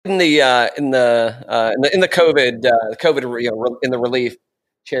in the COVID in the relief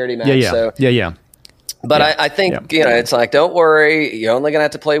charity match. Yeah. But I think it's like, don't worry, you're only gonna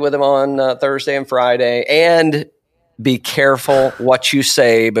have to play with him on Thursday and Friday, and be careful what you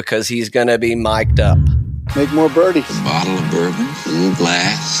say because he's gonna be mic'd up. Make more birdies. A bottle of bourbon, a little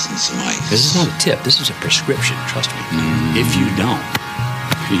glass, and some ice. This is not a tip. This is a prescription. Trust me. If you don't,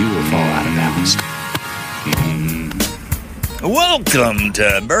 you will fall out of balance. Welcome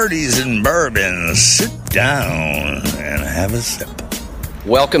to Birdies and Bourbon. Sit down and have a sip.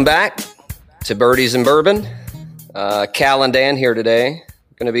 Welcome back to Birdies and Bourbon. Cal and Dan here today.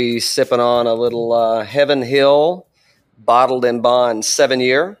 Going to be sipping on a little Heaven Hill Bottled in Bond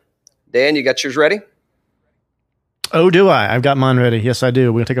 7-year. Dan, you got yours ready? Oh, do I? I've got mine ready. Yes, I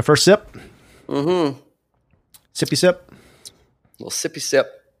do. We're going to take a first sip. Mm-hmm. Sippy sip. A little sippy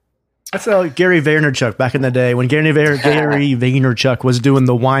sip. That's Gary Vaynerchuk back in the day when Gary Vaynerchuk was doing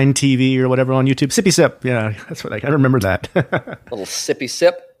the wine TV or whatever on YouTube. Sippy sip. Yeah, that's what I remember that. Little sippy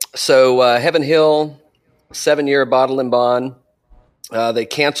sip. So Heaven Hill, 7-year Bottled in Bond. They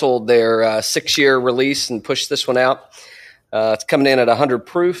canceled their 6-year release and pushed this one out. It's coming in at 100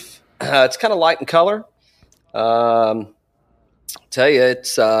 proof. It's kind of light in color. Tell you,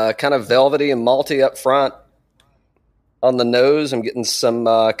 it's kind of velvety and malty up front. On the nose, I'm getting some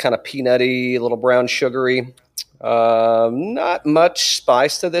kind of peanutty, a little brown sugary. Not much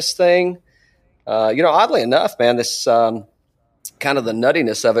spice to this thing. Oddly enough, man, this kind of the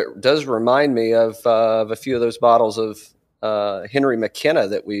nuttiness of it does remind me of a few of those bottles of Henry McKenna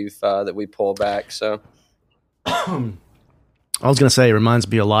that we pulled back. So, I was going to say it reminds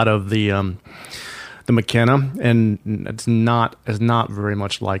me a lot of the McKenna, and it's not very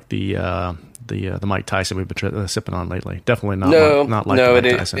much like the Mike Tyson we've been sipping on lately. Definitely not. Not like the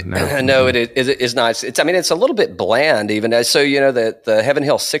Mike Tyson. No, it is nice. It's a little bit bland even. So the Heaven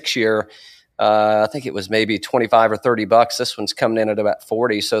Hill 6-year. I think it was maybe $25 or $30. This one's coming in at about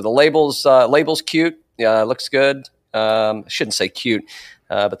 40. So the label's cute. Yeah, looks good. I shouldn't say cute,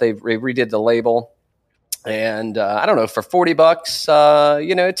 but they redid the label. And I don't know, for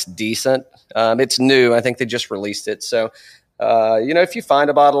 $40, it's decent. It's new. I think they just released it. So, if you find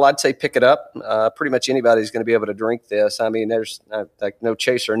a bottle, I'd say pick it up. Pretty much anybody's going to be able to drink this. I mean, there's no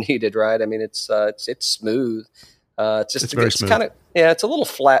chaser needed, right? I mean, it's smooth. It's kind of, it's a little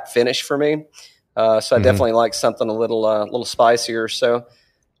flat finish for me. So I definitely like something a little spicier. So,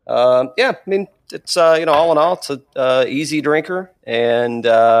 I mean, it's, all in all, it's a easy drinker. And,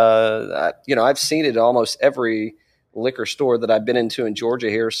 I've seen it at almost every liquor store that I've been into in Georgia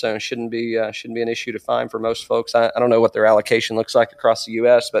here. So it shouldn't be an issue to find for most folks. I don't know what their allocation looks like across the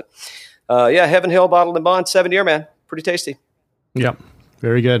U.S., but, Heaven Hill Bottled in Bond 7-year, man. Pretty tasty. Yep.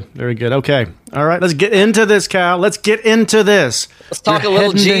 Very good. Very good. Okay. All right. Let's get into this, Cal. Let's get into this. Let's talk a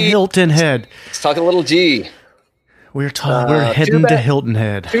little G. To Hilton Head. Let's talk a little G. We're heading to Hilton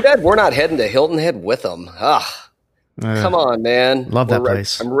Head. Too bad we're not heading to Hilton Head with them. Come on, man. Love that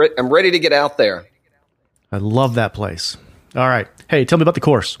place. I'm ready to get out there. I love that place. All right. Hey, tell me about the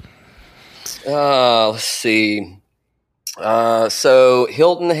course. Let's see. So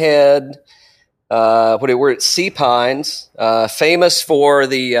Hilton Head. We're at Sea Pines, famous for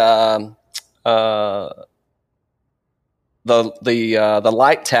the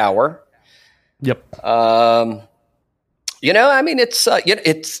light tower. Yep. It's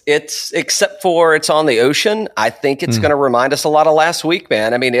except for it's on the ocean. I think it's going to remind us a lot of last week,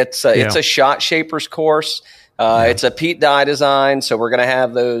 man. I mean, it's a shot shapers course. It's a Pete Dye design, so we're going to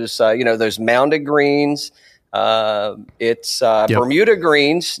have those those mounded greens. It's Bermuda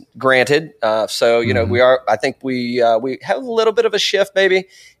greens, granted. We are. I think we have a little bit of a shift maybe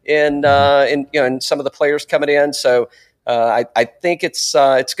in some of the players coming in. So I think it's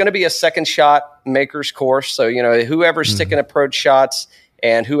going to be a second shot makers course. So whoever's sticking approach shots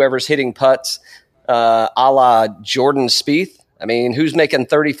and whoever's hitting putts, a la Jordan Spieth. I mean, who's making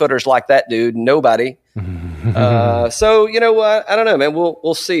 30-footers like that dude? Nobody. So you know what? I don't know, man.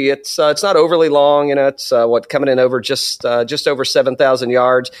 We'll see. It's not overly long. It's coming in over just over 7,000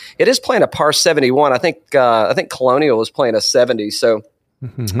 yards. It is playing a par 71. I think Colonial was playing a 70. So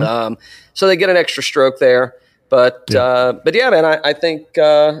so they get an extra stroke there. But yeah, man. I think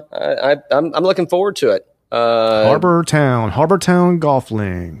I'm looking forward to it. Harbor Town Golf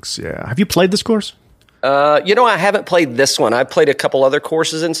Links. Yeah. Have you played this course? I haven't played this one. I've played a couple other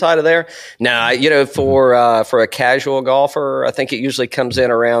courses inside of there. Now, for a casual golfer, I think it usually comes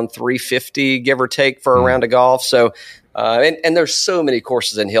in around 350, give or take, for a round of golf. So, And there's so many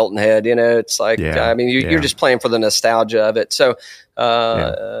courses in Hilton Head, it's like, you're just playing for the nostalgia of it. So,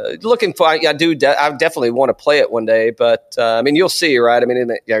 looking for, I definitely want to play it one day, but, you'll see, right?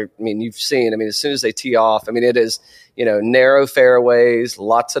 You've seen, as soon as they tee off, it is, narrow fairways,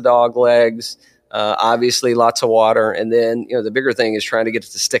 lots of dog legs, obviously lots of water. And then, the bigger thing is trying to get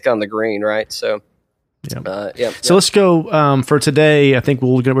it to stick on the green, right? So, So let's go for today. I think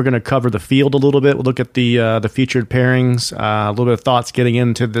we're going to cover the field a little bit. We'll look at the featured pairings, a little bit of thoughts getting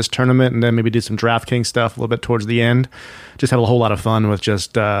into this tournament, and then maybe do some DraftKings stuff a little bit towards the end. Just have a whole lot of fun with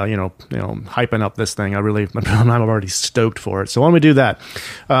just hyping up this thing. I'm already stoked for it. So why don't we do that?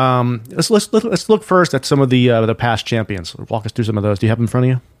 Let's look first at some of the past champions. Walk us through some of those. Do you have them in front of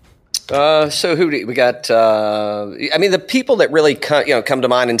you? So who do we got? The people that really come to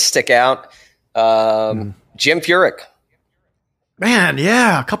mind and stick out. Jim Furyk. Man,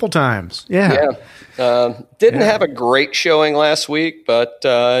 a couple times. Didn't have a great showing last week, but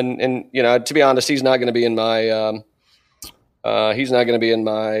and to be honest, he's not going to be in my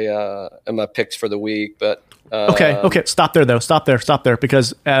in my picks for the week. But okay, stop there though. Stop there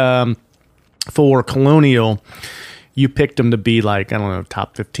because for Colonial, you picked him to be like, I don't know,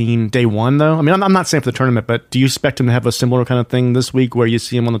 top 15 day one, though. I'm not saying for the tournament, but do you expect him to have a similar kind of thing this week where you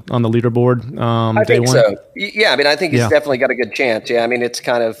see him on the leaderboard I day think one? So. Yeah, I think he's definitely got a good chance. Yeah, it's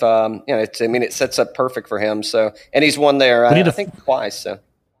kind of, it sets up perfect for him. So, and he's won there, I think, twice. So.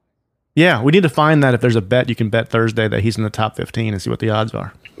 Yeah, we need to find that if there's a bet, you can bet Thursday that he's in the top 15 and see what the odds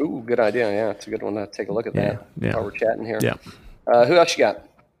are. Ooh, good idea. Yeah, it's a good one to take a look at that while we're chatting here. Yeah. Who else you got?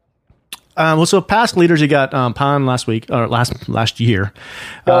 So past leaders, you got Pan last week or last year.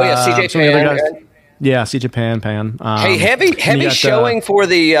 CJ Pan. CJ Pan. Hey, heavy showing for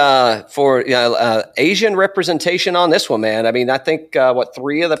the Asian representation on this one, man. I think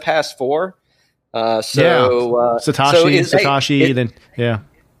 3 of the past 4. Satoshi.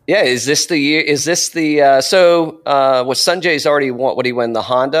 Yeah, is this the year? Is this the Sanjay's already won? What he win the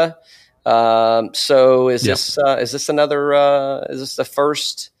Honda? So is this another? Is this the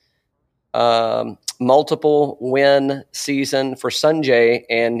first? Multiple win season for Sanjay,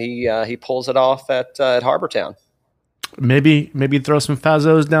 and he pulls it off at Harbor Town. Maybe throw some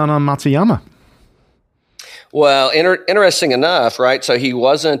Fazos down on Matsuyama. Well, interesting enough, right? So he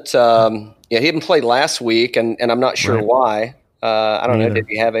wasn't. He didn't play last week, and I'm not sure why. I don't know. Did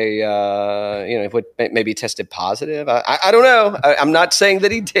he have maybe tested positive? I don't know. I'm not saying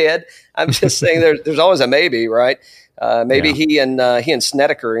that he did. I'm just saying there's always a maybe, right? Maybe he and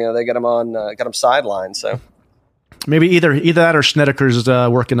Snedeker, they got him sidelined. So maybe either that or Snedeker's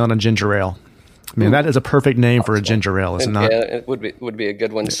working on a ginger ale. That is a perfect name for a ginger ale, is it not? Yeah, it would be a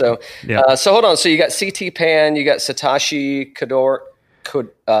good one. So so hold on. So you got CT Pan, you got Satoshi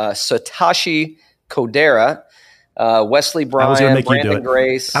Kodera. Wesley Bryan, Brandon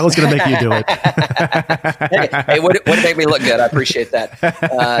Grace. I was going to make you do it. hey, would make me look good. I appreciate that.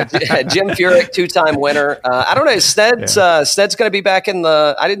 Jim Furyk, 2-time winner. I don't know. Stead's going to be back in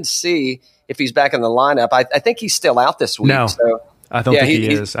the. I didn't see if he's back in the lineup. I think he's still out this week. No, so, I don't think he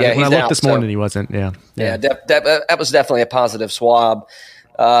is. When I looked this morning, he wasn't. Yeah. That was definitely a positive swab.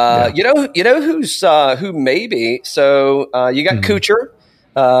 You know who maybe. So you got Kuchar.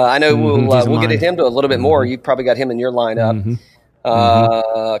 I know we'll get at him to a little bit more. You probably got him in your lineup.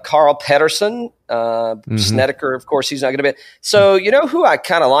 Carl Pedersen, Snedeker, of course, he's not going to be. So you know who I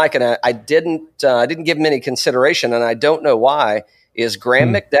kind of like, and I didn't give him any consideration, and I don't know why. Is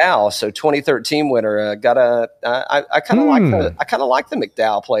Graham McDowell? So 2013 winner. I kind of like the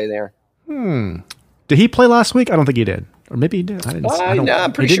McDowell play there. Did he play last week? I don't think he did, or maybe he did.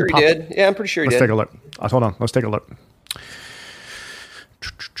 I'm pretty sure he did. Yeah, I'm pretty sure he did. Let's take a look. Hold on. Let's take a look.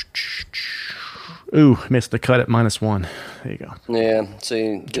 Ooh, missed the cut at -1. There you go. Yeah,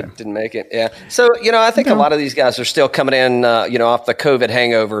 see, didn't make it. Yeah. So, I think a lot of these guys are still coming in, off the COVID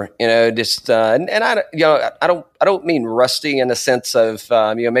hangover, and I don't mean rusty in the sense of,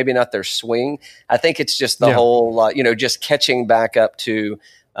 maybe not their swing. I think it's just the whole, just catching back up to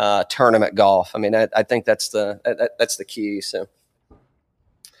tournament golf. I think that's the key. So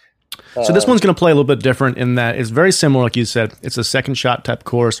this one's going to play a little bit different in that it's very similar, like you said. It's a second shot type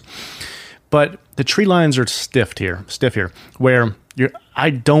course, but the tree lines are stiff here, where I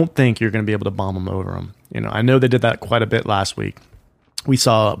don't think you're going to be able to bomb them over them. I know they did that quite a bit last week. We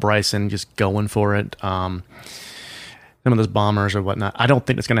saw Bryson just going for it. Some of those bombers or whatnot. I don't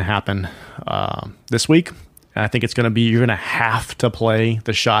think it's going to happen this week. I think it's going to be, you're going to have to play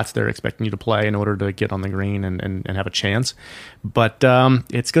the shots they're expecting you to play in order to get on the green and have a chance. But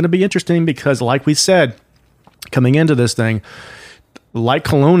it's going to be interesting because, like we said, coming into this thing, like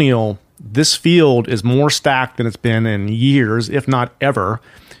Colonial, this field is more stacked than it's been in years, if not ever,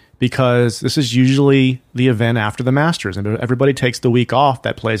 because this is usually the event after the Masters, and everybody takes the week off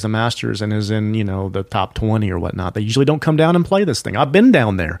that plays the Masters and is in, the top 20 or whatnot. They usually don't come down and play this thing. I've been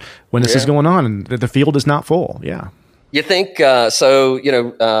down there when this is going on, and the field is not full. Yeah. You think so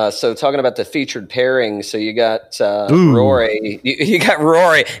talking about the featured pairing, so you got Rory. You got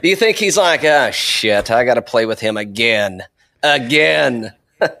Rory. Do you think he's like, shit, I got to play with him again? Who?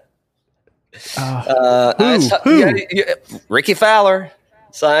 Ricky Fowler.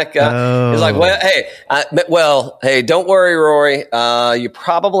 It's like he's like, hey, don't worry, Rory. You're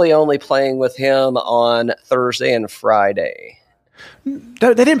probably only playing with him on Thursday and Friday.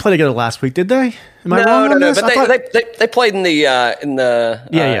 They didn't play together last week, did they? Am I wrong on this? But they played in the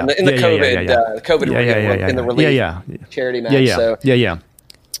COVID in the relief charity match.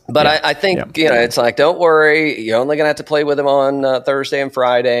 But I think it's like, don't worry, you're only going to have to play with him on Thursday and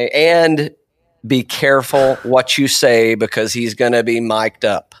Friday, and be careful what you say because he's going to be mic'd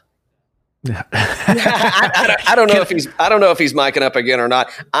up. I don't know if he's micing up again or not.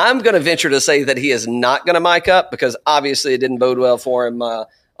 I'm going to venture to say that he is not going to mic up because obviously it didn't bode well for him at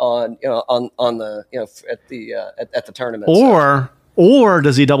the tournament. Or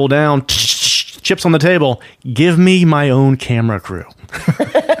does he double down? Chips on the table. Give me my own camera crew.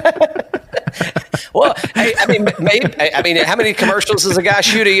 Well, hey, maybe how many commercials does a guy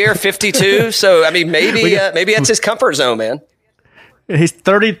shoot a year? 52. So maybe that's his comfort zone, man. He's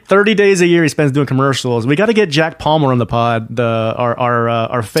 30 days a year he spends doing commercials. We got to get Jack Palmer on the pod,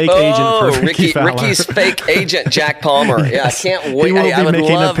 our fake agent for Ricky's fake agent, Jack Palmer. Yeah, I can't wait. He will be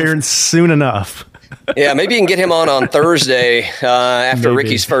making an appearance soon enough. Yeah, maybe you can get him on Thursday after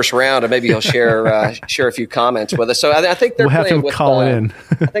Ricky's first round, and maybe he'll share a few comments with us. So I think they're playing with call in.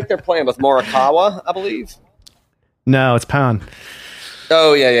 I think they're playing with Morikawa, I believe. No, it's Pan.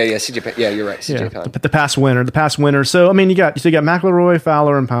 Oh yeah. CJ Pan. Yeah, you're right. CJ Pan. The past winner. So you got McIlroy,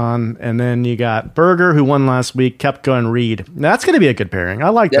 Fowler, and Pan, and then you got Berger, who won last week, Koepka and Reed. Now, that's going to be a good pairing. I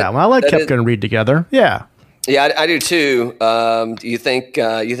like that one. I like Koepka and Reed together. Yeah. Yeah, I do too. Do you think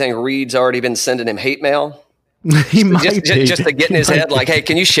Reed's already been sending him hate mail? He might just to get in his head, like, hey,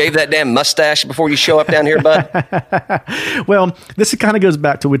 can you shave that damn mustache before you show up down here, bud? Well, this kind of goes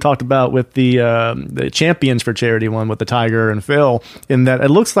back to what we talked about with the Champions for Charity one with the Tiger and Phil, in that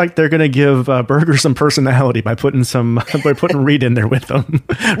it looks like they're going to give Berger some personality by putting Reed in there with them.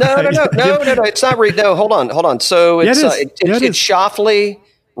 No, it's not Reed. No, hold on. So it's Schauffele,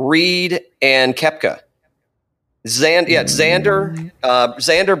 Reed, and Koepka. Xander,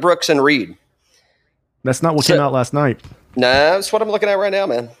 Brooks, and Reed. That's not what came out last night. No, that's what I'm looking at right now,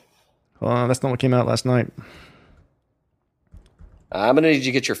 man. That's not what came out last night. I'm going to need you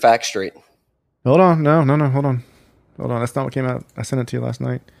to get your facts straight. Hold on. No. Hold on. That's not what came out. I sent it to you last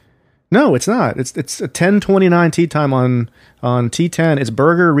night. No, it's not. It's a 10:29 tee time on T10. It's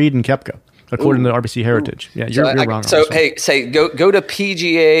Berger, Reed, and Koepka, according to RBC Heritage. Yeah, you're wrong. So, hey, go to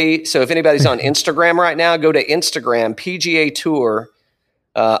PGA. So if anybody's on Instagram right now, go to Instagram, PGA Tour,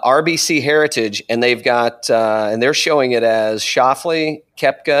 RBC Heritage, and they've got and they're showing it as Schauffele,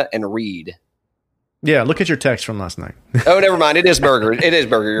 Koepka, and Reed. Yeah, look at your text from last night. Oh, never mind. It is Berger.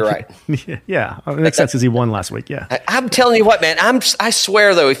 You're right. Yeah. It makes sense because he won last week. Yeah. I'm telling you what, man. I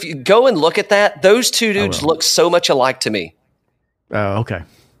swear though, if you go and look at that, those two dudes look so much alike to me. Oh, okay.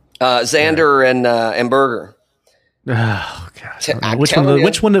 Xander and Berger. Oh God!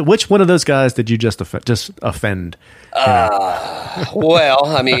 Which one of those guys did you just offend? Well,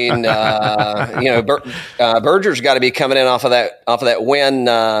 I mean, Berger's got to be coming in off of that win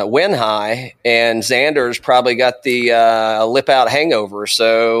high, and Xander's probably got the lip out hangover.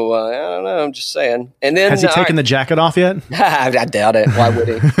 So I don't know. I'm just saying. And then has he taken the jacket off yet? I doubt it. Why would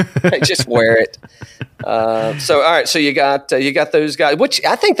he? Just wear it. So all right. So you got those guys, which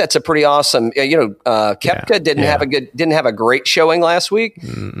I think that's a pretty awesome. Koepka didn't have a great showing last week,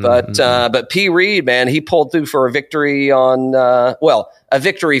 but P. Reed, man, he pulled through for a victory on a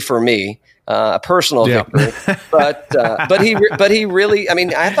victory for me, a personal victory. But he really, I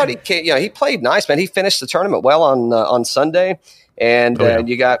mean, I thought he played nice, man. He finished the tournament well on Sunday. And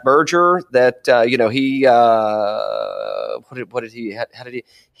you got Berger that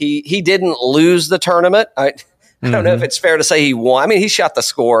he didn't lose the tournament. I don't know if it's fair to say he won. I mean, he shot the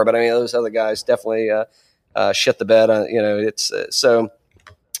score, but I mean those other guys definitely shit the bed. It's so.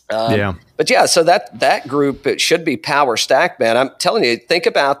 But yeah, so that group, it should be power stacked, man. I'm telling you, think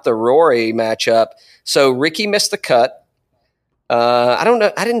about the Rory matchup. So Ricky missed the cut. I don't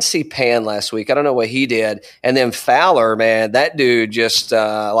know. I didn't see Pan last week. I don't know what he did. And then Fowler, man, that dude just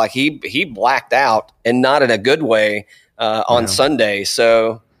he blacked out, and not in a good way on Sunday.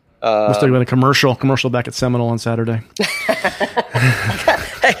 So We're still doing a commercial back at Seminole on Saturday.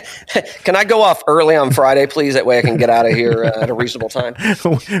 Hey, can I go off early on Friday, please? That way I can get out of here at a reasonable time.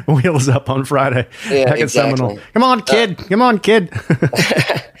 Wheels up on Friday. Yeah, back exactly. At Seminole. Come on, kid. Come on, kid.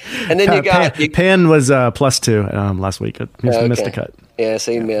 And then you got Penn was +2 last week. He missed the cut. Yeah,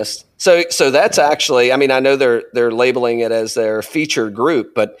 so he missed. So that's actually. I mean, I know they're labeling it as their featured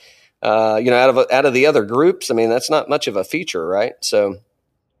group, but out of the other groups, I mean, that's not much of a feature, right? So.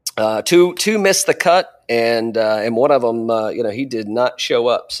 Two missed the cut, and one of them, he did not show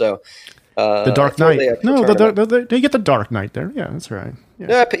up. So the Dark Knight. No, they get the Dark Knight there. Yeah, that's right.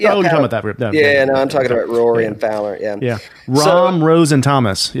 Yeah, you're talking about that group. I'm talking about Rory and Fowler. Yeah. Rose, and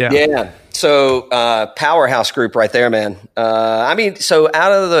Thomas. Yeah. Yeah. So powerhouse group right there, man. So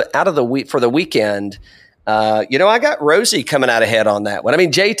out of the week for the weekend, I got Rosie coming out ahead on that one. I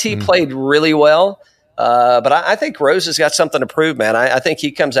mean, JT played really well. But I think Rose has got something to prove, man. I think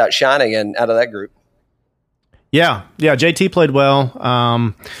he comes out shining out of that group. Yeah. JT played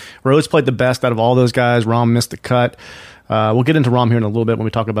well. Rose played the best out of all those guys. Rom missed the cut. We'll get into Rom here in a little bit when we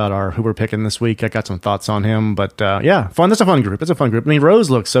talk about who we're picking this week. I got some thoughts on him, but fun. That's a fun group. It's a fun group. I mean,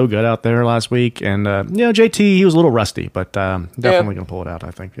 Rose looked so good out there last week, and JT, he was a little rusty, but definitely going to pull it out, I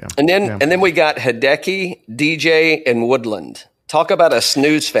think. Yeah. And then we got Hideki, DJ, and Woodland. Talk about a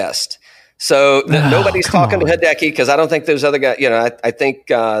snooze fest. So nobody's talking to Hideki because I don't think those other guys, I think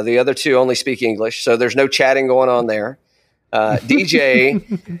the other two only speak English. So there's no chatting going on there. DJ,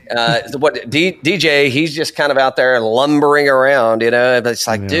 DJ, he's just kind of out there lumbering around, But it's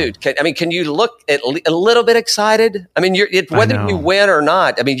like, dude, can you look a little bit excited? I mean, whether you win or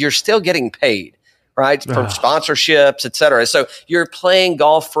not, I mean, you're still getting paid, right? From sponsorships, et cetera. So you're playing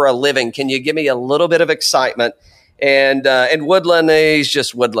golf for a living. Can you give me a little bit of excitement? And Woodland, he's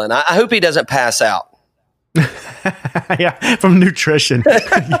just Woodland. I hope he doesn't pass out. Yeah, from nutrition.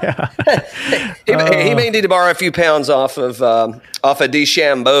 Yeah, he may need to borrow a few pounds off of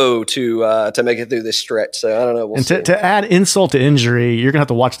DeChambeau to make it through this stretch. So I don't know. We'll see. To add insult to injury, you're gonna have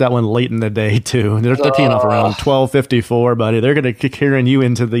to watch that one late in the day too. They're teeing off around 12:54, buddy. They're gonna kick carrying you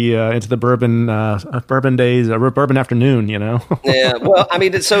into the bourbon days, bourbon afternoon. Yeah. Well, I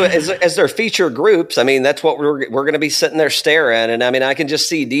mean, so as their feature groups, I mean, that's what we're gonna be sitting there staring, and I mean, I can just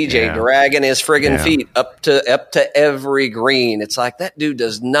see DJ dragging his friggin' feet up to every green. It's like that dude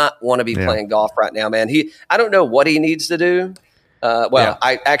does not want to be playing golf right now, man. I don't know what he needs to do.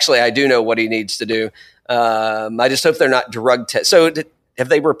 I do know what he needs to do. I just hope they're not drug test. So have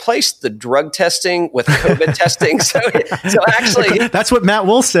they replaced the drug testing with COVID testing? So actually, that's what Matt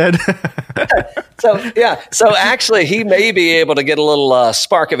Wolf said. So actually, he may be able to get a little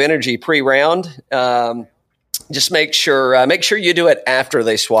spark of energy pre-round. Just make sure you do it after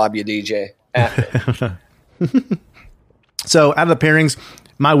they swab you, DJ. After. So out of the pairings,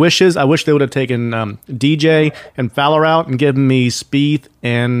 my wishes, I wish they would have taken DJ and Fowler out and given me Spieth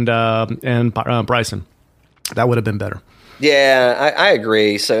and Bryson. That would have been better. Yeah, I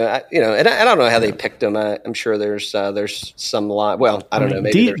agree. So and I don't know how they picked them. I'm sure there's some line. Well, I don't know.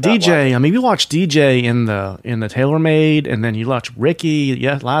 Maybe DJ. I mean, you watch DJ in the TaylorMade, and then you watch Ricky.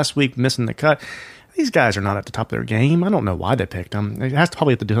 Last week missing the cut. These guys are not at the top of their game. I don't know why they picked them. It has to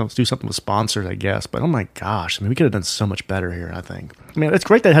probably have to do something with sponsors, I guess. But oh my gosh, I mean, we could have done so much better here, I think. I mean, it's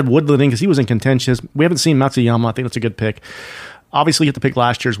great they had Woodland in because he was in contention. We haven't seen Matsuyama. I think that's a good pick. Obviously, you have to pick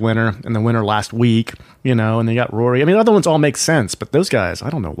last year's winner and the winner last week, and then you got Rory. I mean, the other ones all make sense, but those guys, I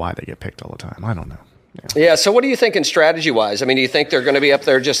don't know why they get picked all the time. I don't know. Yeah. So what are you thinking strategy-wise? I mean, do you think they're going to be up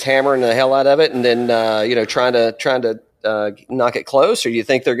there just hammering the hell out of it and then, trying to knock it close, or do you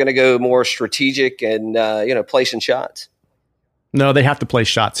think they're going to go more strategic and placing shots? No, they have to play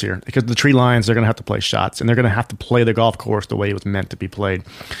shots here because the tree lines, they're going to have to play shots, and they're going to have to play the golf course the way it was meant to be played.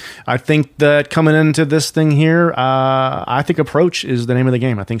 I think that coming into this thing here, I think approach is the name of the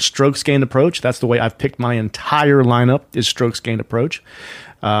game. I think strokes gained approach. That's the way I've picked my entire lineup is strokes gained approach.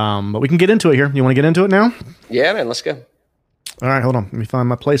 But we can get into it here. You want to get into it now? Yeah, man, let's go. All right, hold on. Let me find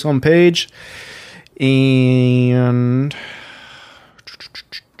my place on page. And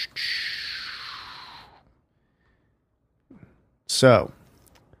so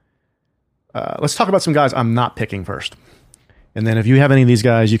let's talk about some guys I'm not picking first. And then if you have any of these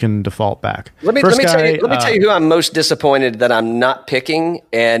guys, you can default back. Let me tell you who I'm most disappointed that I'm not picking.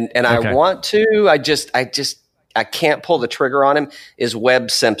 And I want to, I can't pull the trigger on him is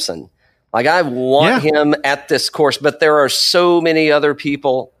Webb Simpson. Like I want him at this course, but there are so many other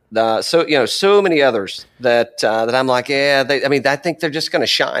people so many others that I'm like, I think they're just going to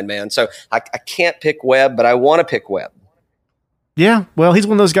shine, man. So I can't pick Webb, but I want to pick Webb. Yeah, well, he's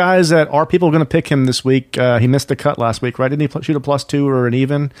one of those guys that are people going to pick him this week. He missed the cut last week, right? Didn't he shoot a +2 or an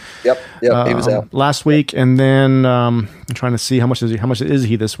even? Yep, he was out last week. And then I'm trying to see how much is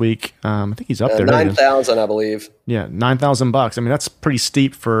he this week. I think he's up there. 9,000, I believe. Yeah, $9,000. I mean, that's pretty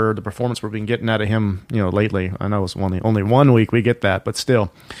steep for the performance we've been getting out of him, lately. I know it's only 1 week we get that, but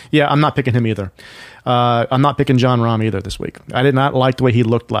still, yeah, I'm not picking him either. I'm not picking John Rahm either this week. I did not like the way he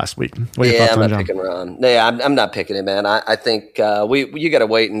looked last week. I'm not picking Rahm. Yeah, I'm not picking him, man. I think you got to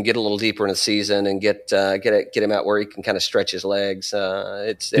wait and get a little deeper in the season and get him out where he can kind of stretch his legs.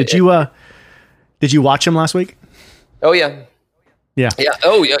 Did you watch him last week? Oh yeah. Yeah. Yeah.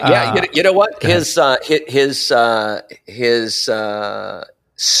 Oh yeah. You know what? His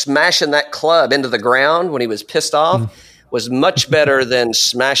smashing that club into the ground when he was pissed off was much better than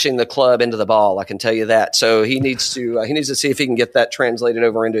smashing the club into the ball. I can tell you that. So he needs to see if he can get that translated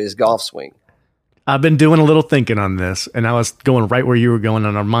over into his golf swing. I've been doing a little thinking on this, and I was going right where you were going,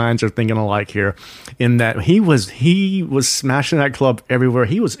 and our minds are thinking alike here. In that he was smashing that club everywhere.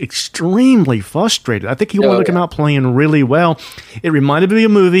 He was extremely frustrated. I think he wanted to come out playing really well. It reminded me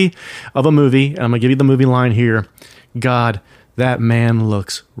of a movie, and I'm gonna give you the movie line here. God, that man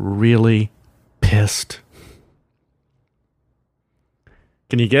looks really pissed.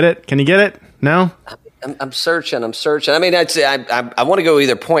 Can you get it? No? I'm searching. I mean, I want to go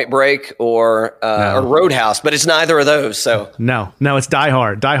either Point Break or Roadhouse, but it's neither of those. So no, it's Die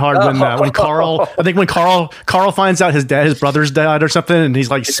Hard. Die Hard when Carl finds out his brother's dead or something, and he's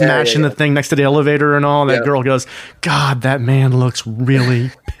like smashing the thing next to the elevator and all. And that girl goes, "God, that man looks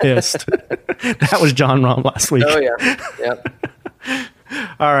really pissed." That was John Rahm last week. Oh yeah.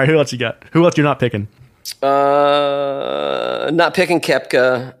 All right, who else you got? Who else you're not picking? Not picking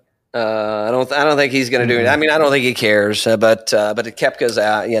Koepka. I don't think he's going to do it. I mean, I don't think he cares. But Koepka's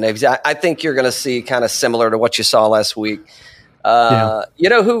out. I think you're going to see kind of similar to what you saw last week. You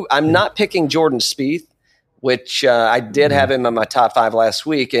know who? I'm not picking Jordan Spieth, which I did have him in my top 5 last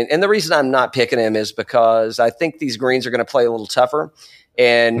week. And the reason I'm not picking him is because I think these greens are going to play a little tougher.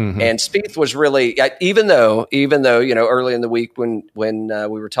 And Spieth was really, even though early in the week when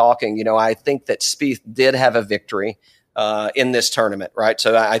we were talking, I think that Spieth did have a victory in this tournament, right?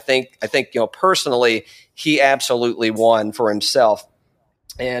 So I think personally he absolutely won for himself,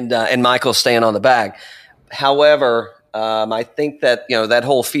 and Michael's staying on the bag. However, I think that that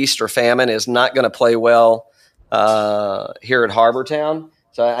whole feast or famine is not going to play well here at Harbour Town.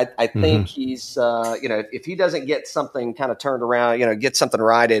 So I think he's, if he doesn't get something kind of turned around, get something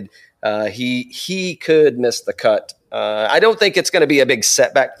righted, he could miss the cut. I don't think it's going to be a big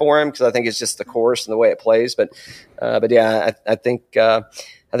setback for him because I think it's just the course and the way it plays. But yeah, I think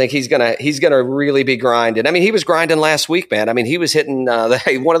he's gonna really be grinding. I mean, he was grinding last week, man. I mean, he was hitting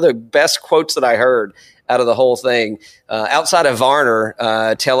one of the best quotes that I heard out of the whole thing, outside of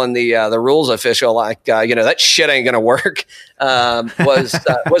Varner telling the rules official that shit ain't gonna work. Was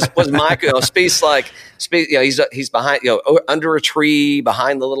Michael Spieth he's behind under a tree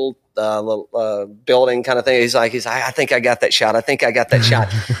behind the little building kind of thing. He's like I think I got that shot.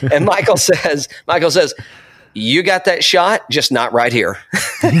 And Michael says, you got that shot, just not right here.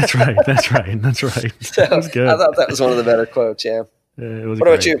 That's right. So that was good. I thought that was one of the better quotes. Yeah. What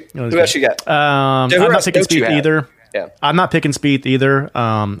about you? Who else you got? I'm not picking Spieth either. Yeah. I'm not picking Spieth either.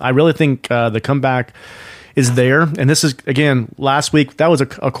 I really think the comeback is there. And this is, again, last week, that was a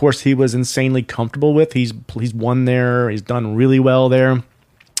course he was insanely comfortable with. He's won there. He's done really well there.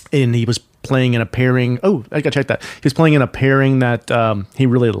 And he was playing in a pairing. Oh, I got to check that. He was playing in a pairing that he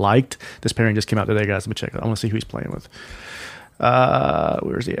really liked. This pairing just came out today, guys. Let me check that. I want to see who he's playing with.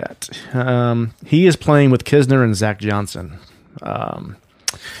 Where is he at? He is playing with Kisner and Zach Johnson.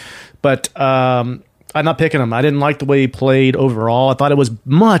 But I'm not picking him. I didn't like the way he played overall. I thought it was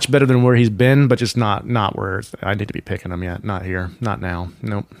much better than where he's been, but just not where I need to be picking him yet. Not here. Not now.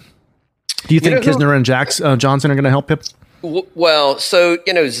 Nope. Do you think Kisner and Johnson are going to help him? Well, so,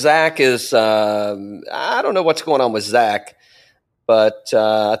 Zach is, I don't know what's going on with Zach, but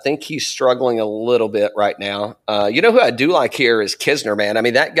I think he's struggling a little bit right now. Who I do like here is Kisner, man. I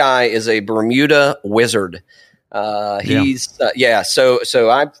mean, that guy is a Bermuda wizard. So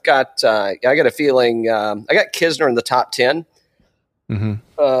I've got, I got a feeling, I got Kisner in the top 10.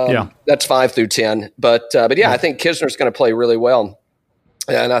 That's 5 through 10. But I think Kisner's going to play really well.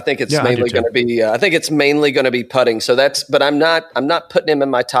 And I think it's mainly going to be. I think it's mainly going to be putting. So but I'm not putting him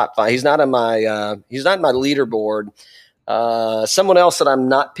in my top 5. He's not in my leaderboard. Someone else that I'm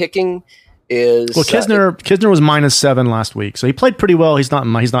not picking is Kisner was -7 last week, so he played pretty well. He's not in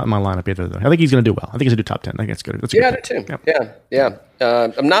my lineup either, though. I think he's going to do well. I think he's going to do top 10. I think that's good. That's I do too. Yeah.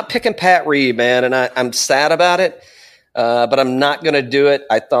 I'm not picking Pat Reed, man, and I'm sad about it. but I'm not going to do it.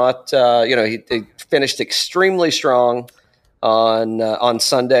 I thought, he finished extremely strong on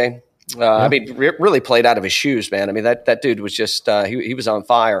Sunday. I mean, really played out of his shoes, man. I mean, that dude was just he was on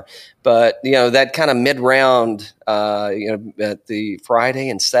fire. But that kind of mid round, at the Friday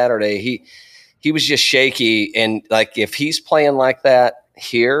and Saturday, he was just shaky. And like if he's playing like that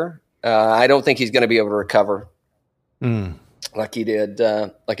here, I don't think he's going to be able to recover like he did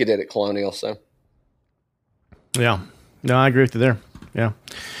at Colonial. So, yeah, no, I agree with you there. Yeah.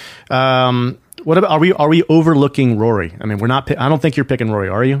 What about are we overlooking Rory? I mean, we're not. I don't think you're picking Rory,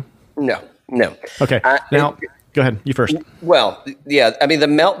 are you? No. Okay. Now, go ahead. You first. Well, yeah. I mean, the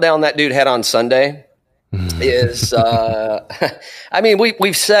meltdown that dude had on Sunday is. I mean,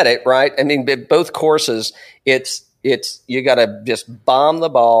 we've said it, right? I mean, both courses, it's you got to just bomb the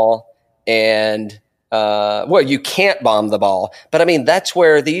ball, and you can't bomb the ball, but I mean, that's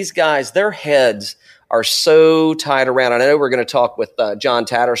where these guys, their heads are so tied around. And I know we're going to talk with John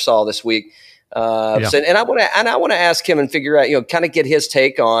Tattersall this week. And I want to ask him and figure out, kind of get his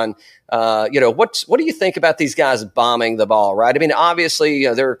take on, what do you think about these guys bombing the ball, right? I mean, obviously,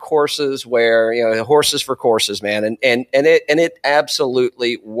 there are courses where, horses for courses, man. And it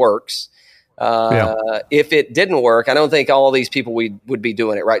absolutely works. If it didn't work, I don't think all these people would be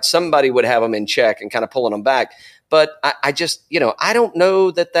doing it, right? Somebody would have them in check and kind of pulling them back. But I just, I don't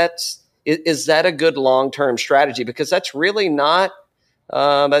know is that a good long-term strategy? Because that's really not,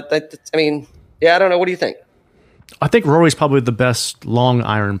 I don't know. What do you think? I think Rory's probably the best long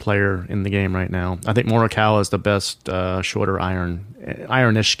iron player in the game right now. I think Morikawa is the best shorter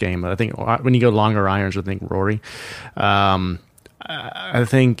ironish game. But I think when you go longer irons, I think Rory. I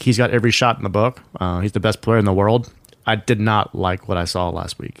think he's got every shot in the book. He's the best player in the world. I did not like what I saw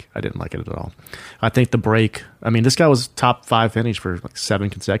last week. I didn't like it at all. I think the break, this guy was top 5 finish for like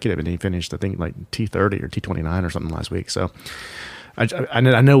 7 consecutive, and he finished, I think, like T30 or T29 or something last week. So I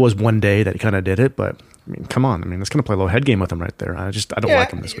know it was one day that he kind of did it, but come on. It's going to play low head game with him right there. I don't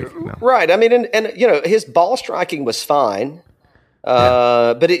like him this week. No. Right. And his ball striking was fine.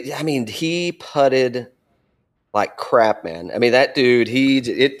 But he putted like crap, man. I mean, that dude,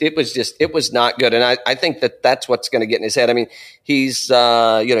 it was not good. And I think that's what's going to get in his head. I mean, he's,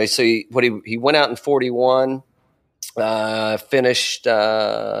 he went out in 41, finished in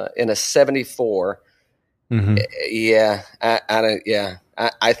a 74. Mm-hmm. Yeah.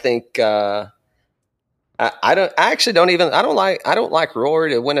 I think, I don't like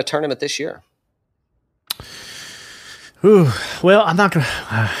Rory to win a tournament this year. Ooh, well, I'm not going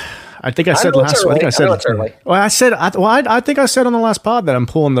to, I think I said last. I think I said. I think I said on the last pod that I'm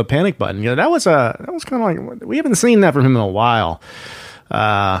pulling the panic button. That was kind of like we haven't seen that from him in a while.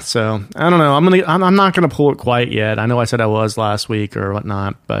 So I don't know. I'm not gonna pull it quite yet. I know I said I was last week or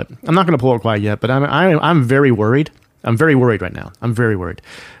whatnot, but I'm not gonna pull it quite yet. But I'm very worried. I'm very worried right now. I'm very worried.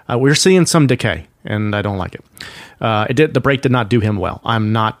 We're seeing some decay, and I don't like it. The break did not do him well.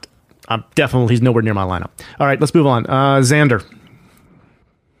 He's nowhere near my lineup. All right, let's move on. Xander.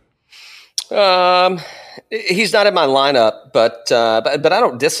 He's not in my lineup, but I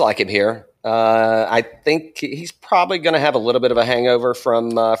don't dislike him here. I think he's probably going to have a little bit of a hangover from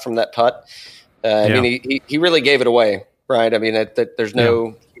that putt. I mean, he really gave it away, right? I mean, there's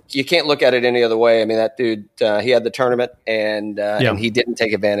no, you can't look at it any other way. I mean, that dude, he had the tournament and he didn't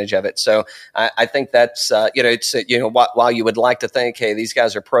take advantage of it. So I think that's, while you would like to think, hey, these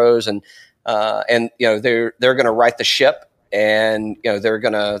guys are pros and they're going to right the ship. And they're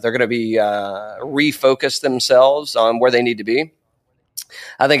gonna be refocus themselves on where they need to be.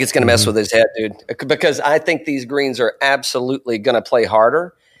 I think it's gonna mess with his head, dude, because I think these greens are absolutely gonna play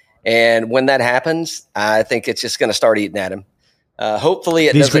harder. And when that happens, I think it's just gonna start eating at him. Hopefully,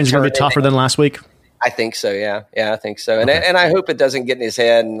 these greens are gonna be tougher than last week. I think so. Yeah, I think so. And I hope it doesn't get in his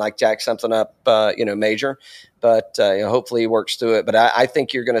head and like jack something up, major. But hopefully he works through it. But I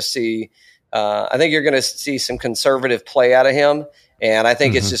think you're gonna see. I think you're going to see some conservative play out of him, and I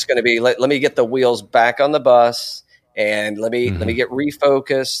think it's just going to be let me get the wheels back on the bus, and let me get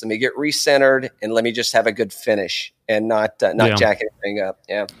refocused, let me get recentered, and let me just have a good finish and not jack anything up.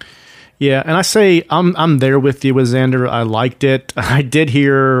 Yeah, and I say I'm there with you with Xander. I liked it. I did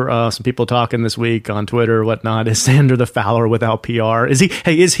hear some people talking this week on Twitter or whatnot. Is Xander the Fowler without PR? Is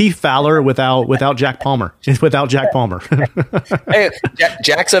he Fowler without Jack Palmer? Without Jack Palmer? Hey,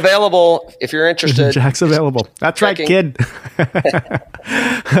 Jack's available if you're interested. Jack's available. That's checking. Right, kid.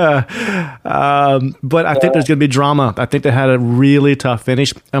 But I think there's going to be drama. I think they had a really tough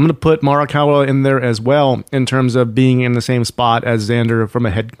finish. I'm going to put Morikawa in there as well in terms of being in the same spot as Xander from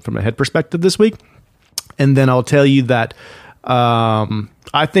a head perspective this week. And then I'll tell you that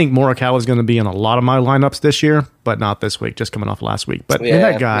I think Morikawa is going to be in a lot of my lineups this year, but not this week, just coming off last week. But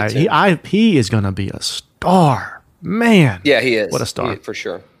that guy, he is going to be a star. Man. Yeah, he is. What a star. For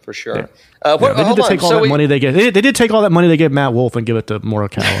sure. Yeah. They did take all that money they gave. They did take all that money they gave Matt Wolff and give it to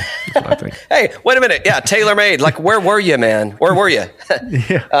Morikawa. That's what I think. Hey, wait a minute. Yeah, TaylorMade. Like, where were you, man? Where were you?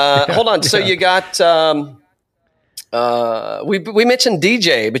 Hold on. So you got we mentioned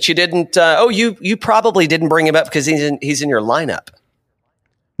DJ, but you didn't. You probably didn't bring him up because he's in your lineup.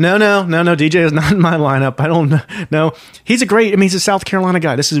 No. DJ is not in my lineup. I don't know. He's he's a South Carolina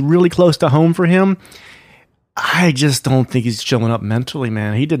guy. This is really close to home for him. I just don't think he's showing up mentally,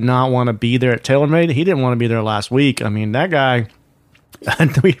 man. He did not want to be there at TaylorMade. He didn't want to be there last week. I mean, that guy,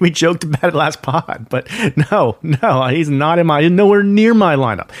 we joked about it last pod, but no, he's nowhere near my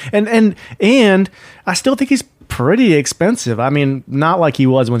lineup. And I still think he's pretty expensive. I mean, not like he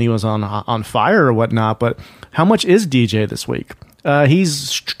was when he was on fire or whatnot, but how much is DJ this week?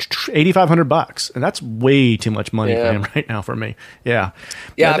 He's $8,500, and that's way too much money for him right now for me. Yeah.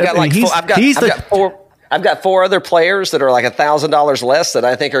 I've got four other players that are like $1,000 less that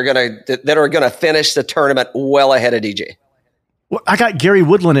I think are gonna finish the tournament well ahead of DJ. Well, I got Gary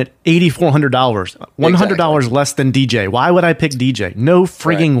Woodland at $8,400, $100 less than DJ. Why would I pick DJ? No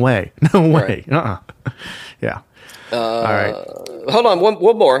frigging way. No way. Right. Yeah. All right. Hold on. One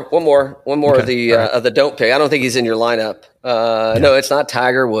more okay. Of the don't pick. I don't think he's in your lineup. No, it's not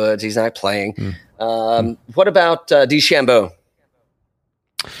Tiger Woods. He's not playing. What about DeChambeau?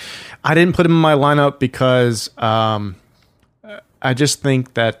 I didn't put him in my lineup because I just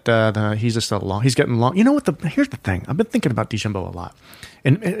think that he's just he's getting long. You know what? Here's the thing. I've been thinking about DeChambeau a lot,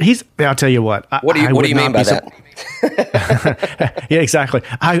 and I'll tell you what. What do you mean by that? Yeah, exactly.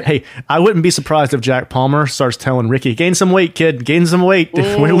 I wouldn't be surprised if Jack Palmer starts telling Ricky, "Gain some weight, kid. Gain some weight.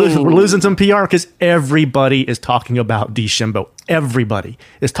 We're losing some PR," because everybody is talking about DeChambeau. Everybody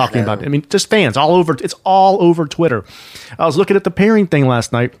is talking about it. I mean, just fans all over. It's all over Twitter. I was looking at the pairing thing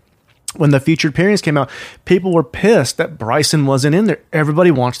last night. When the featured pairings came out, people were pissed that Bryson wasn't in there. Everybody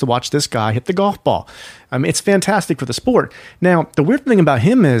wants to watch this guy hit the golf ball. I mean, it's fantastic for the sport. Now, the weird thing about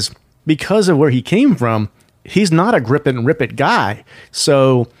him is because of where he came from, he's not a grip it and rip it guy.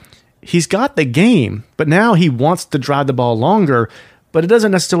 So he's got the game, but now he wants to drive the ball longer, but it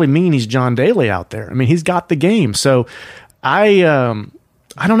doesn't necessarily mean he's John Daly out there. I mean, he's got the game. So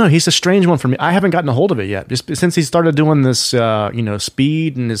I don't know. He's a strange one for me. I haven't gotten a hold of it yet. Just since he started doing this,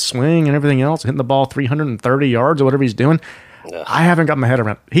 speed and his swing and everything else, hitting the ball 330 yards or whatever he's doing, I haven't got my head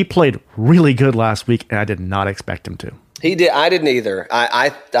around it. He played really good last week, and I did not expect him to. He did. I didn't either.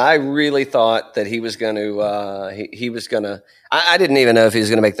 I really thought that he was going to. He was going to. I didn't even know if he was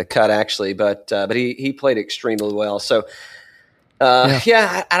going to make the cut actually, but he played extremely well. So,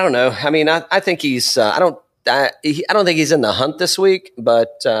 I don't know. I mean, I think he's. I don't think he's in the hunt this week,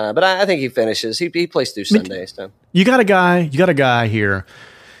 but I think he finishes. He plays through Sunday. So you got a guy here,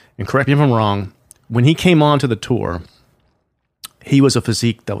 and correct me if I'm wrong. When he came onto the tour, he was a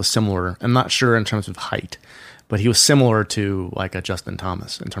physique that was similar. I'm not sure in terms of height, but he was similar to like a Justin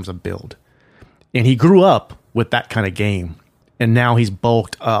Thomas in terms of build, and he grew up with that kind of game, and now he's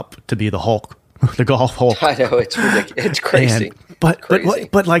bulked up to be the Hulk. The golf Hulk. I know, it's ridiculous. It's crazy. But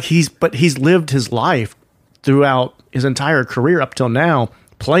he's lived his life throughout his entire career up till now,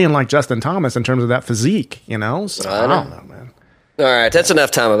 playing like Justin Thomas in terms of that physique, So I don't know, man. All right, that's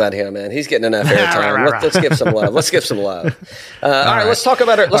enough time about him, man. He's getting enough airtime. Let's give some love. Let's give some love. All right, let's talk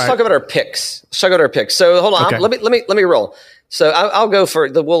about our picks. Let's talk about our picks. So hold on, okay. Let me roll. So I'll go for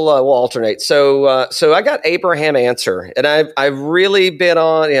the. We'll alternate. So I got Abraham Answer, and I've really been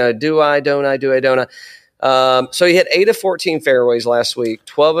on. Do I? Don't I? Do I? Don't I? So he hit 8 of 14 fairways last week,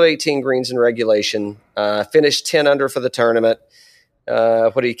 12 of 18 greens in regulation, finished 10 under for the tournament.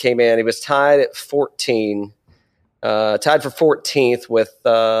 What he came in, he was tied at 14, tied for 14th with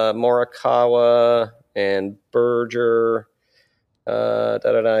Morikawa and Berger. He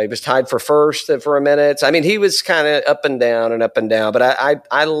was tied for first for a minute. I mean, he was kind of up and down, but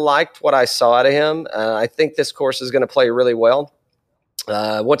I liked what I saw out of him. I think this course is going to play really well.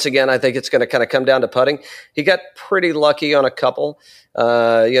 Once again, I think it's going to kind of come down to putting. He got pretty lucky on a couple,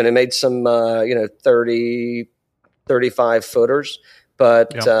 made some, 30, 35 footers,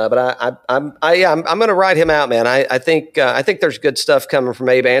 but I'm going to ride him out, man. I think there's good stuff coming from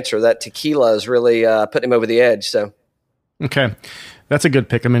Abe Answer. That tequila is really, putting him over the edge. So. Okay. That's a good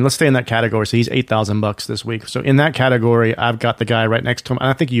pick. I mean, let's stay in that category. So he's $8,000 this week. So in that category, I've got the guy right next to him. And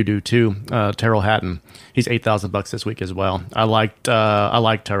I think you do too. Terrell Hatton. He's $8,000 this week as well. I like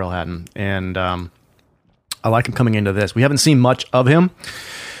Terrell Hatton, and I like him coming into this. We haven't seen much of him,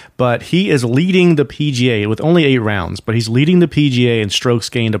 but he is leading the PGA with only 8 rounds, but he's leading the PGA in strokes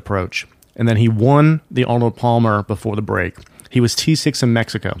gained approach. And then he won the Arnold Palmer before the break. He was T6 in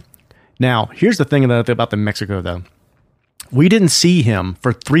Mexico. Now, here's the thing about the Mexico, though. We didn't see him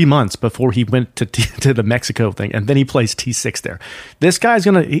for 3 months before he went to the Mexico thing, and then he plays T6 there. This guy's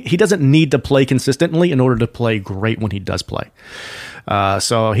he doesn't need to play consistently in order to play great when he does play.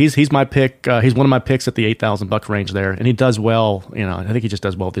 So he's my pick. He's one of my picks at the $8,000 range there, and he does well. I think he just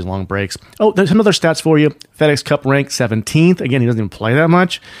does well with these long breaks. Oh, there's some other stats for you. FedEx Cup rank 17th. Again, he doesn't even play that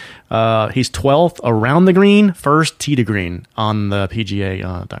much. He's 12th around the green, first tee to green on the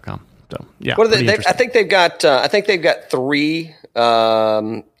PGA.com. So yeah, what are they? I think they've got. Three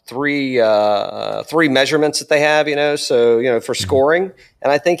measurements that they have. So for scoring,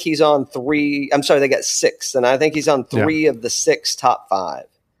 and I think he's on 3. I'm sorry, they got 6, and I think he's on 3 of the 6 top 5.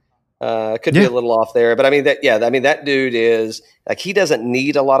 Could be a little off there, but that dude is like, he doesn't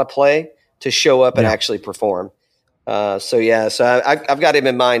need a lot of play to show up and actually perform. So I've got him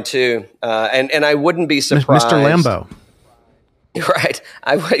in mind too, and I wouldn't be surprised, Mr. Lambo. Right.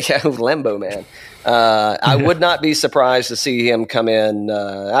 Lambo, man. I would not be surprised to see him come in.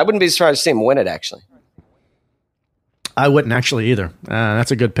 I wouldn't be surprised to see him win it, actually. I wouldn't actually either.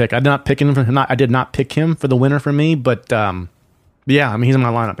 That's a good pick. I did not pick him for the winner for me, but he's in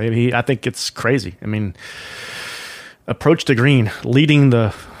my lineup, baby. I think it's crazy. I mean, approach to green, leading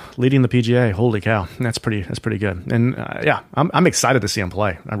the PGA. Holy cow, that's pretty good. And I'm excited to see him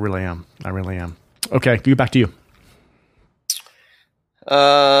play. I really am. Okay, back to you.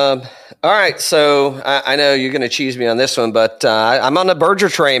 All right. So I know you're going to cheese me on this one, but I'm on the Berger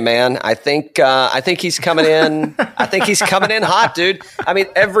train, man. I think he's coming in. I think he's coming in hot, dude. I mean,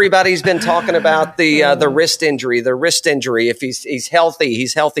 everybody's been talking about the wrist injury. If he's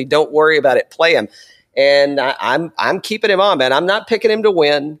healthy. Don't worry about it. Play him. And I'm keeping him on, man. I'm not picking him to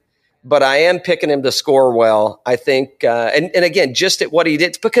win, but I am picking him to score well. I think, and again, just at what he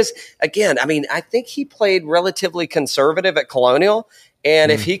did, because again, I mean, I think he played relatively conservative at Colonial.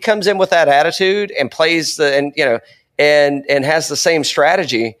 And if he comes in with that attitude and plays and has the same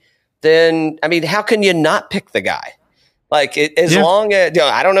strategy, then I mean, how can you not pick the guy? Like long as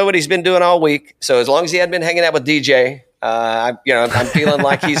I don't know what he's been doing all week. So as long as he hadn't been hanging out with DJ, I'm feeling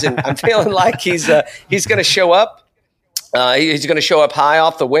like he's going to show up. He's going to show up high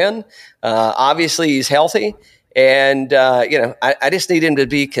off the win. Obviously, he's healthy. And, I just need him to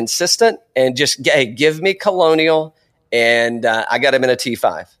be consistent and just give me Colonial. And I got him in a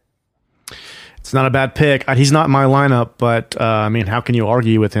T5. It's not a bad pick. He's not in my lineup, but I mean, how can you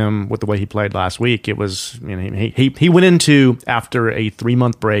argue with him with the way he played last week? It was, he went into, after a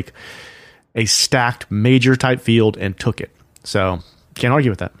 3-month break, a stacked major type field and took it. So can't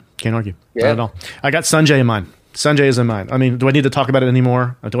argue with that. Can't argue. Not at all. I got Sanjay in mind. Sanjay is in mind. I mean, do I need to talk about it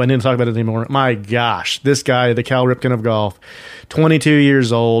anymore? My gosh, this guy, the Cal Ripken of golf, 22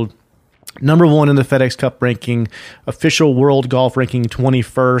 years old. Number 1 in the FedEx Cup ranking, official world golf ranking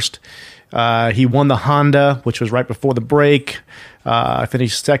 21st. He won the Honda, which was right before the break.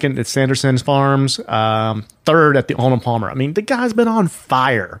 Finished 2nd at Sanderson Farms, 3rd at the Arnold Palmer. I mean, the guy's been on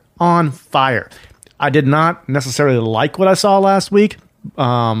fire. I did not necessarily like what I saw last week.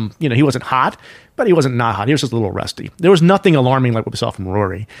 He wasn't hot, but he wasn't not hot. He was just a little rusty. There was nothing alarming like what we saw from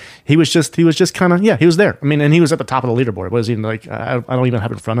Rory. He was just kind of, he was there. I mean, and he was at the top of the leaderboard. It wasn't like, I don't even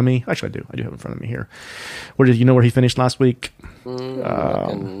have it in front of me. Actually, I do. I do have it in front of me here. Where did you know where he finished last week? He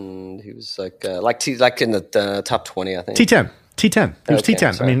was like in the top 20, I think. T10. He was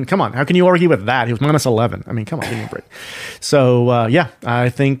T10. Sorry. I mean, come on. How can you argue with that? He was minus 11. I mean, come on, give me a break. So, I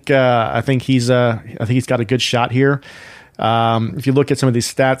think he's got a good shot here. If you look at some of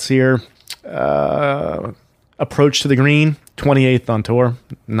these stats here, approach to the green, 28th on tour.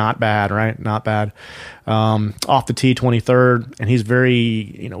 Not bad, right? Not bad. Off the tee, 23rd. And he's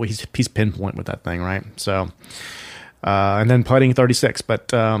very, he's pinpoint with that thing, right? So, and then putting 36.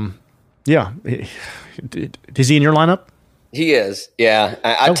 But, is he in your lineup? He is. Yeah.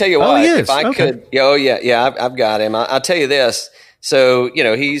 I'll tell you what, if I could, I've got him. I'll tell you this. So,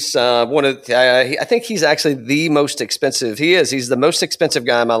 he's one of I think he's actually the most expensive. He's the most expensive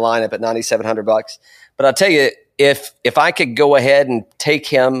guy in my lineup at $9,700. But I'll tell you, if I could go ahead and take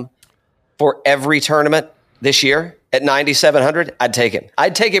him for every tournament this year at $9,700, I'd take him.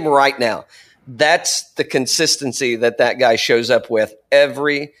 I'd take him right now. That's the consistency that guy shows up with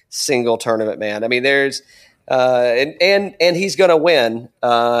every single tournament, man. I mean, there's and he's going to win.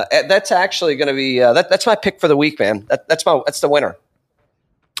 That's actually going to be that's my pick for the week, man. That's the winner.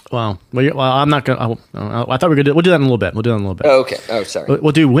 Well, I'm not going to. I thought we were going to we'll do that in a little bit. Oh, okay. Oh, sorry.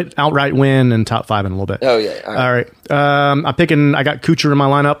 We'll do outright win and top 5 in a little bit. Oh, yeah. All right. I got Kuchar in my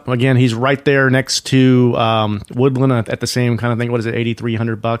lineup. Again, he's right there next to Woodland at the same kind of thing. What is it,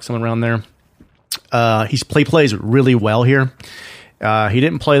 $8,300, somewhere around there. He plays really well here. He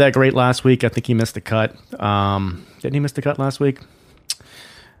didn't play that great last week. I think he missed the cut. Didn't he miss the cut last week?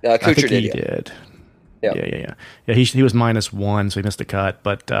 Kuchar He did. Yep. Yeah. He was -1, so he missed the cut.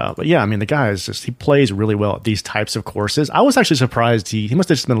 But yeah, I mean, the guy is he plays really well at these types of courses. I was actually surprised he must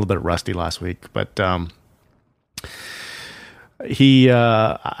have just been a little bit rusty last week, but I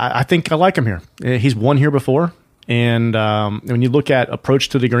think I like him here. He's won here before, and when you look at approach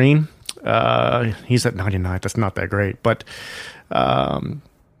to the green, he's at 99. That's not that great, but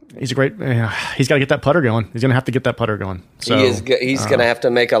he's a great. He's got to get that putter going. He's going to have to get that putter going. So, he's going to have to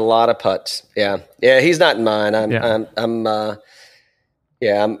make a lot of putts. Yeah. He's not in mine. I'm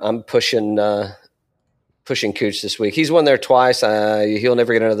pushing Cooch this week. He's won there twice. He'll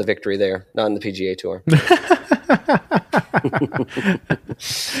never get another victory there. Not in the PGA Tour.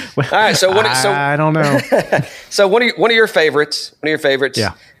 All right. So I don't know. So one of your favorites.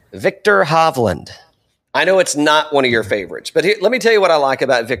 Yeah. Viktor Hovland. I know it's not one of your favorites, but let me tell you what I like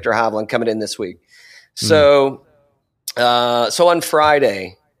about Viktor Hovland coming in this week. So, on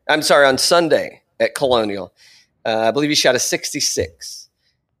Sunday at Colonial, I believe he shot a 66.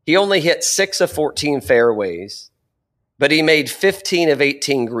 He only hit 6 of 14 fairways, but he made 15 of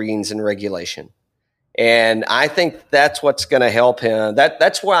 18 greens in regulation. And I think that's what's going to help him.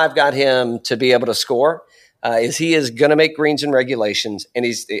 That's why I've got him to be able to score. Is he is going to make greens in regulations, and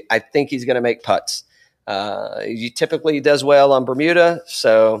I think he's going to make putts. He typically does well on Bermuda,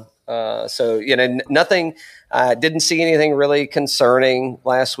 so nothing. Didn't see anything really concerning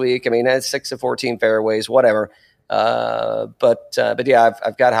last week. I mean, that's 6 of 14 fairways, whatever. But yeah,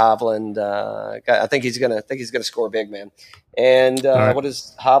 I've got Hovland. I think he's gonna score big, man. And right. What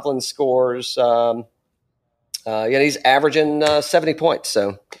is Hovland scores? He's averaging 70 points.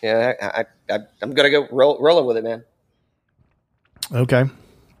 So yeah, I'm gonna go rolling with it, man. Okay,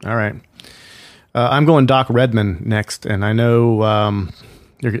 all right. I'm going Doc Redman next, and I know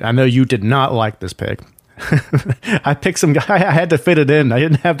you did not like this pick. I picked some guy. I had to fit it in. I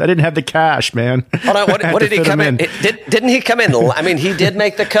didn't have the cash, man. Hold on. What did he come in? Didn't he come in? I mean, he did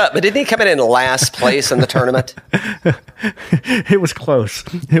make the cut, but didn't he come in last place in the tournament? It was close.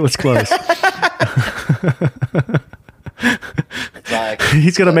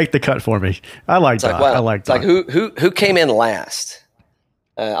 He's gonna make the cut for me. I like Doc. I like Doc. Who came in last?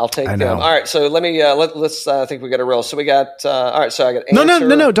 I'll take them. All right, so let me let's. I think we got a roll. So we got. All right, so I got.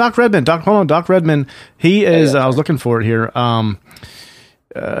 No. Doc Redman. Hold on. Doc Redman. He is. I was looking for it here.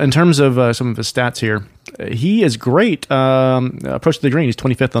 In terms of some of his stats here, he is great. Approach to the green. He's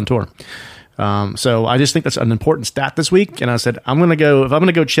 25th on tour. So I just think that's an important stat this week. And I said, if I'm going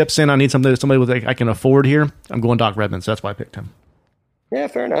to go chips in, I need somebody with I can afford here. I'm going Doc Redman. So that's why I picked him. Yeah,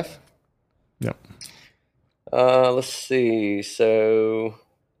 fair enough. Yep. Let's see. So.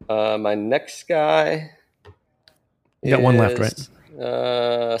 My next guy. You got one left, right?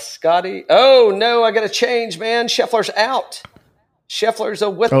 Scotty. Oh no, I got to change, man. Scheffler's out. Scheffler's a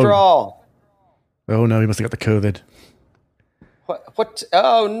withdrawal. Oh no, he must have got the COVID. What?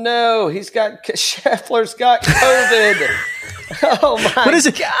 Oh no, Scheffler's got COVID. Oh my! What is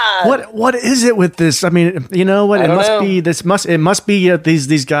it? God. What is it with this? I mean, you know what? It must be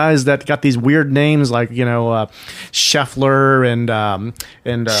these guys that got these weird names like Scheffler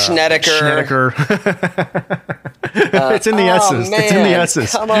and Snedeker. It's in the S's. Man, it's in the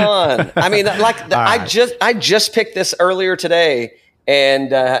S's. Come on! I mean, I just picked this earlier today, and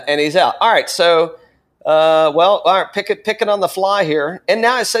he's out. All right, so all right, picking on the fly here, and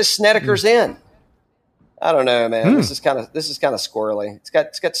now it says Snedeker's in. I don't know, man. This is kind of squirrely. It's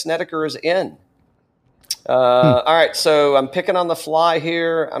got Snedeker's in. All right, so I'm picking on the fly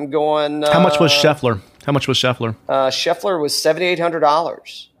here. I'm going. How much was Scheffler? Scheffler was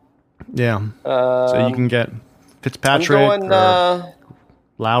 $7,800. Yeah. So you can get Fitzpatrick. I'm going,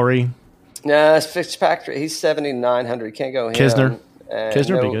 Lowry. Nah, it's Fitzpatrick. He's $7,900. Can't go him. Kisner.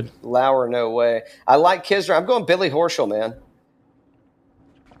 Kisner would be good. Lauer, no way. I like Kisner. I'm going Billy Horschel, man.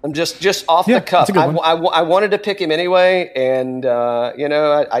 I'm just off the cuff. I wanted to pick him anyway, and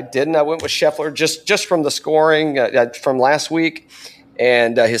I didn't. I went with Scheffler just from the scoring from last week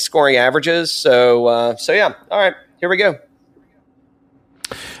and his scoring averages. So yeah. All right, here we go.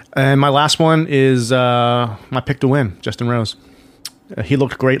 And my last one is my pick to win, Justin Rose. He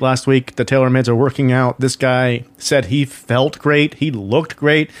looked great last week. The TaylorMades are working out. This guy said he felt great. He looked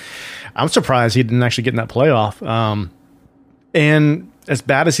great. I'm surprised he didn't actually get in that playoff. And as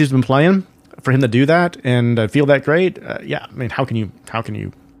bad as he's been playing, for him to do that and feel that great, yeah. I mean, how can you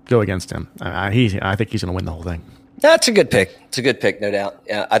go against him? I think he's going to win the whole thing. That's a good pick. It's a good pick, no doubt.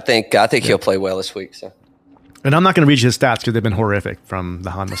 Yeah, I think he'll play well this week. So. And I'm not going to read you his stats because they've been horrific from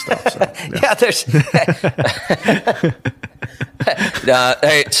the Honma stuff. So, yeah.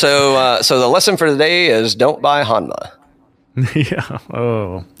 Hey, so the lesson for today is don't buy Honma. Yeah.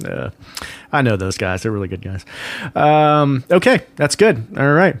 Oh, I know those guys. They're really good guys. Okay, that's good.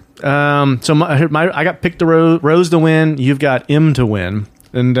 All right. So I got picked the Rose to win. You've got M to win.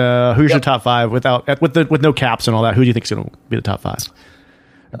 And who's your top five with no caps and all that? Who do you think is going to be the top five?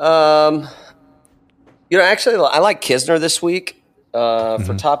 Actually, I like Kisner this week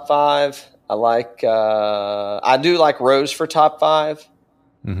for top five. I do like Rose for top five.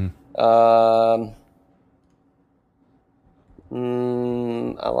 Mm-hmm.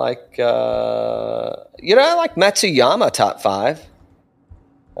 I like Matsuyama top five,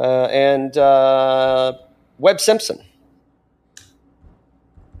 and Webb Simpson.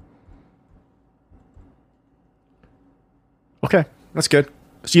 Okay, that's good.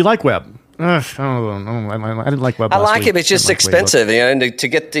 So you like Webb? I didn't like Webb. I like him. It's just expensive, and to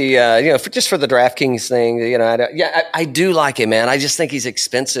get the just for the DraftKings thing, I do like him, man. I just think he's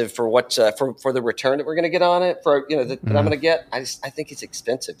expensive for what for the return that we're going to get on it that I'm going to get. I think he's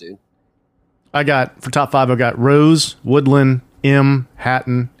expensive, dude. I got for top five. I got Rose, Woodland, M,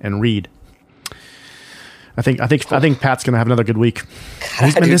 Hatton, and Reed. I think Pat's going to have another good week.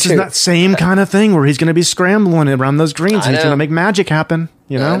 This is that same kind of thing where he's going to be scrambling around those greens and he's going to make magic happen.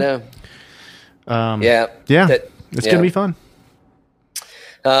 I know. It's going to be fun.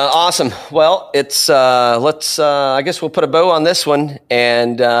 Awesome. Well, it's let's. I guess we'll put a bow on this one,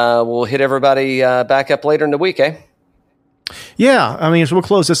 and we'll hit everybody back up later in the week, eh? Yeah, I mean, so we'll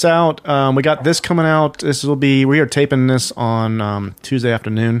close this out. We got this coming out. We are taping this on Tuesday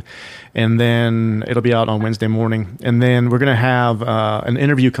afternoon, and then it'll be out on Wednesday morning. And then we're going to have an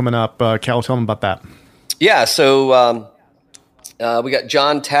interview coming up. Cal, tell them about that. Yeah, so we got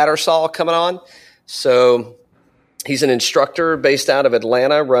John Tattersall coming on. So he's an instructor based out of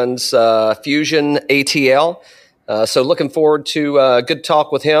Atlanta, runs Fusion ATL. So looking forward to a good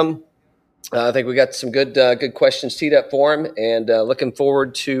talk with him. I think we got some good questions teed up for him, and looking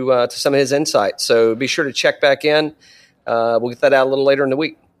forward to some of his insights. So be sure to check back in. We'll get that out a little later in the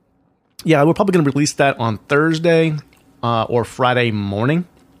week. Yeah, we're probably going to release that on Thursday or Friday morning.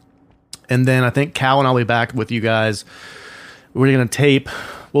 And then I think Cal and I'll be back with you guys. We're going to tape.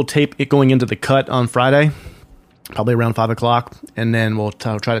 We'll tape it going into the cut on Friday, probably around 5 o'clock. And then we'll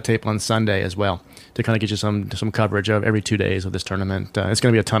try to tape on Sunday as well, to kind of get you some coverage of every 2 days of this tournament. It's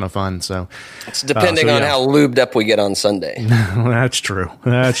going to be a ton of fun. So it's depending on how lubed up we get on Sunday. That's true.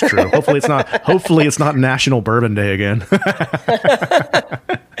 Hopefully it's not National Bourbon Day again.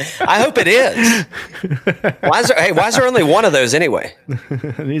 I hope it is. Why is there only one of those anyway?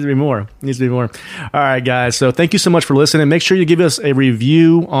 It needs to be more. All right, guys. So thank you so much for listening. Make sure you give us a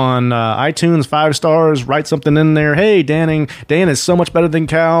review on iTunes, 5 stars. Write something in there. Hey, Dan is so much better than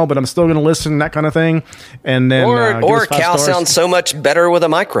Cal, but I'm still going to listen. That kind of thing. And then or Cal sounds so much better with a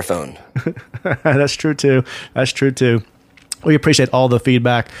microphone. That's true too. We appreciate all the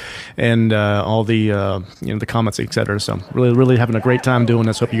feedback and all the the comments, etc. So really having a great time doing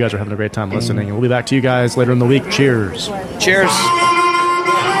this. Hope you guys are having a great time listening. And we'll be back to you guys later in the week. Cheers. Cheers.